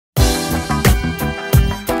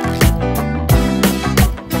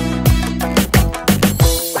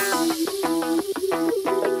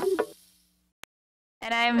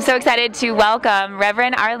I'm so excited to welcome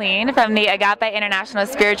Reverend Arlene from the Agape International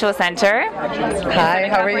Spiritual Center. Hi,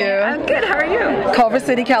 how are you? I'm good, how are you? Culver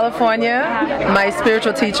City, California. My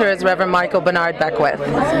spiritual teacher is Reverend Michael Bernard Beckwith,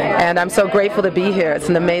 and I'm so grateful to be here. It's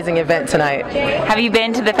an amazing event tonight. Have you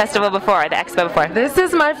been to the festival before, the expo before? This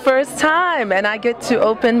is my first time, and I get to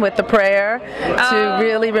open with the prayer to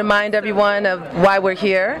really remind everyone of why we're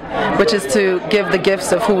here, which is to give the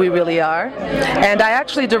gifts of who we really are. And I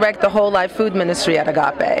actually direct the whole life food ministry at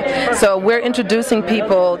Agape. So we're introducing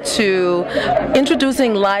people to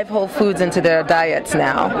introducing live whole foods into their diets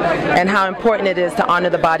now, and how important it is to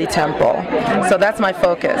honor the body temple. So that's my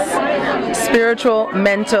focus: spiritual,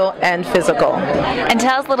 mental, and physical. And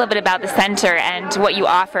tell us a little bit about the center and what you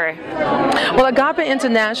offer. Well, Agape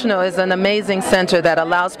International is an amazing center that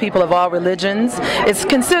allows people of all religions. It's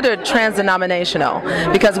considered trans-denominational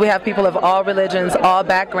because we have people of all religions, all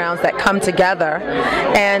backgrounds that come together,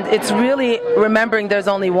 and it's really remembering there's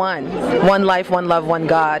only one life, one love, one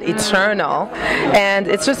God, eternal. And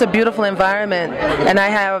it's just a beautiful environment. And I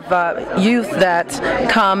have youth that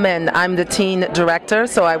come, and I'm the teen director,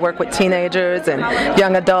 so I work with teenagers and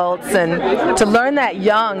young adults, and to learn that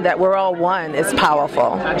young that we're all one is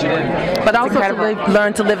powerful. But also to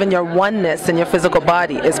learn to live in your oneness in your physical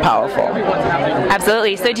body is powerful.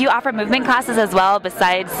 Absolutely. So do you offer movement classes as well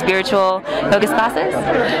besides spiritual focus classes?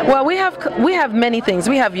 Well, we have many things.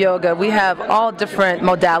 We have yoga, we have all different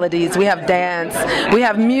modalities, we have dance, we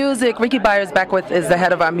have music. Ricky Byers-Beckwith is the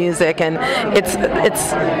head of our music, and it's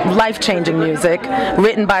life-changing music,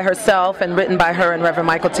 written by herself and written by her and Reverend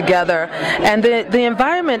Michael together. And the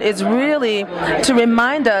environment is really to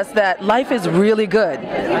remind us that life is really good.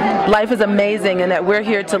 Life is amazing, and that we're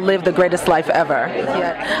here to live the greatest life ever.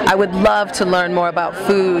 I would love to learn more about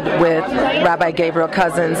food with Rabbi Gabriel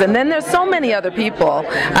Cousins. And then there's so many other people.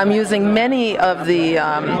 I'm using many of the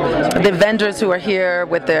vendors who are here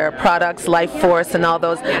with their products, Life Force and all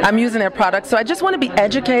those. I'm using their products, so I just want to be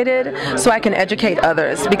educated so I can educate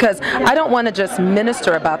others, because I don't want to just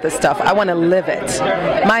minister about this stuff. I want to live it.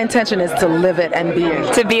 My intention is to live it and be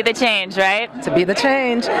it. To be the change, right? To be the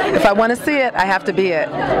change. If I want to see it, I have to be it.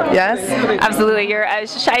 Yes? Absolutely. You're a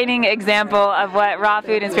shining example of what raw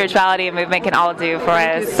food and spirituality and movement can all do for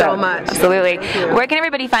us. Thank you so much. Absolutely. Where can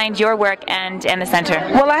everybody find your work and the center?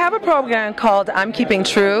 Well, I have a program called I'm Keeping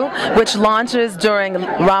True, which launches during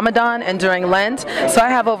Ramadan and during Lent. So I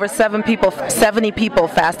have over 70 people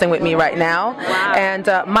fasting with me right now. Wow. And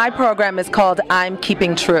my program is called I'm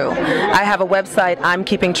Keeping True. I have a website,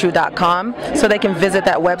 imkeepingtrue.com, so they can visit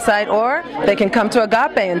that website, or they can come to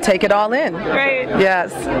Agape and take it all in. Great.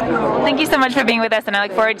 Yes. Thank you so much for being with us, and I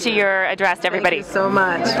look forward to your address to everybody. Thank you so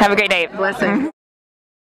much. Have a great day. Blessings.